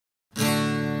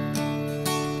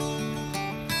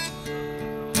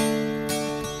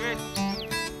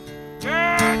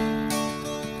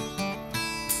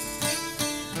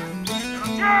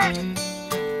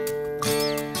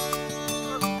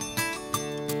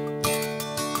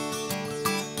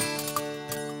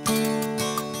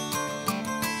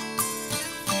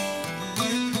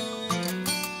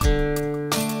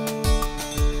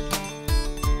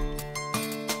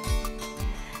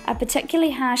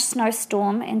particularly harsh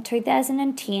snowstorm in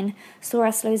 2010 saw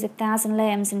us lose 1,000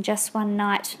 lambs in just one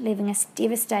night, leaving us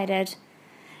devastated.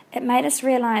 It made us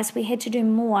realise we had to do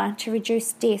more to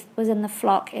reduce death within the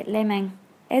flock at lambing.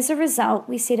 As a result,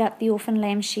 we set up the Orphan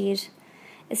lamb shed.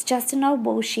 It's just an old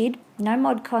wool shed, no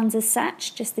mod cons as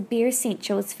such, just the bare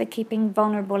essentials for keeping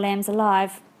vulnerable lambs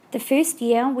alive. The first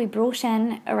year we brought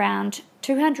in around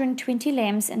 220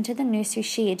 lambs into the nursery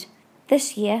shed.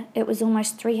 This year it was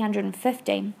almost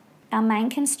 350. Our main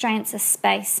constraints are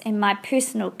space and my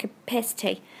personal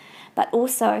capacity, but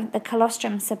also the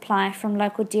colostrum supply from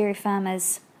local dairy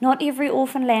farmers. Not every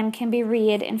orphan lamb can be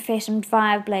reared and fattened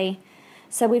viably,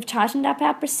 so we've tightened up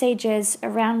our procedures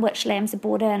around which lambs are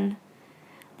brought in.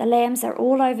 The lambs are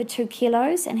all over 2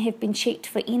 kilos and have been checked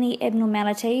for any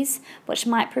abnormalities which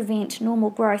might prevent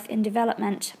normal growth and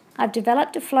development. I've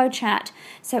developed a flowchart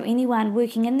so anyone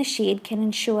working in the shed can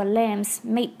ensure lambs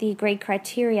meet the agreed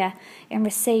criteria and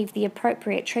receive the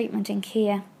appropriate treatment and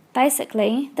care.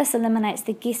 Basically, this eliminates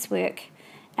the guesswork.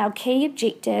 Our key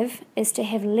objective is to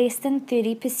have less than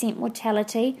 30%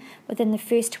 mortality within the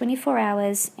first 24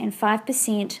 hours and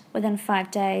 5% within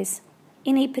 5 days.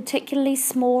 Any particularly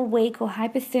small, weak or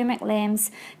hypothermic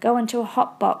lambs go into a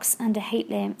hot box under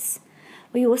heat lamps.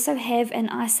 We also have an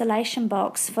isolation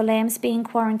box for lambs being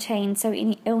quarantined so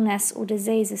any illness or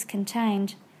disease is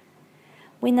contained.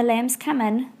 When the lambs come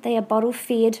in, they are bottle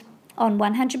fed on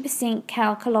 100%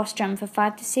 cow colostrum for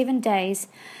 5 to 7 days,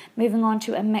 moving on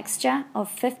to a mixture of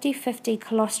 50-50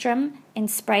 colostrum and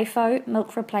Sprayfo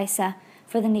milk replacer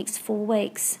for the next 4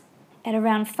 weeks. At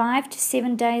around 5 to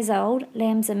 7 days old,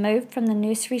 lambs are moved from the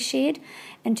nursery shed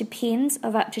into pens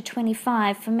of up to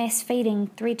 25 for mass feeding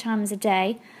 3 times a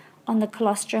day on the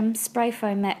colostrum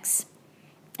Sprayfo mix.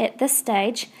 At this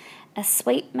stage, a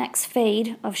sweet mix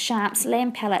feed of Sharp's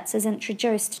lamb pellets is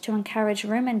introduced to encourage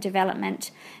rumen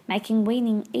development, making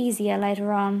weaning easier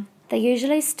later on. They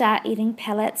usually start eating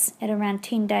pellets at around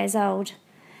 10 days old.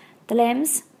 The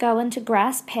lambs go into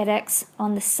grass paddocks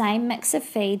on the same mix of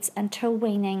feeds until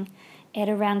weaning at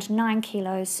around 9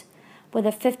 kilos, with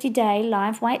a 50-day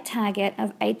live weight target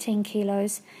of 18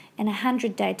 kilos and a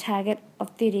 100-day target of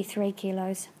 33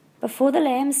 kilos. Before the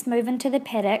lambs move into the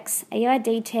paddocks,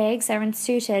 EID tags are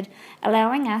inserted,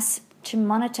 allowing us to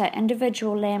monitor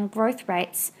individual lamb growth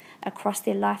rates across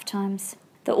their lifetimes.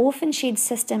 The orphan shed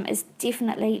system is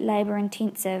definitely labour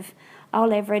intensive.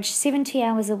 I'll average 70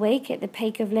 hours a week at the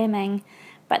peak of lambing,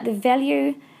 but the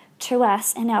value to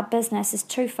us and our business is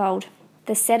twofold.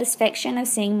 The satisfaction of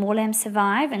seeing more lambs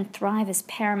survive and thrive is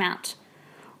paramount.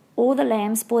 All the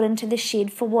lambs brought into the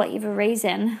shed for whatever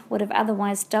reason would have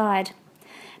otherwise died,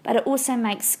 but it also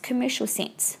makes commercial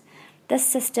sense. This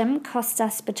system costs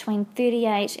us between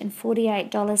 $38 and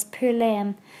 $48 per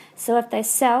lamb, so if they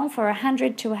sell for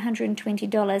 $100 to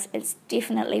 $120, it's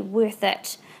definitely worth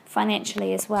it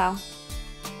financially as well.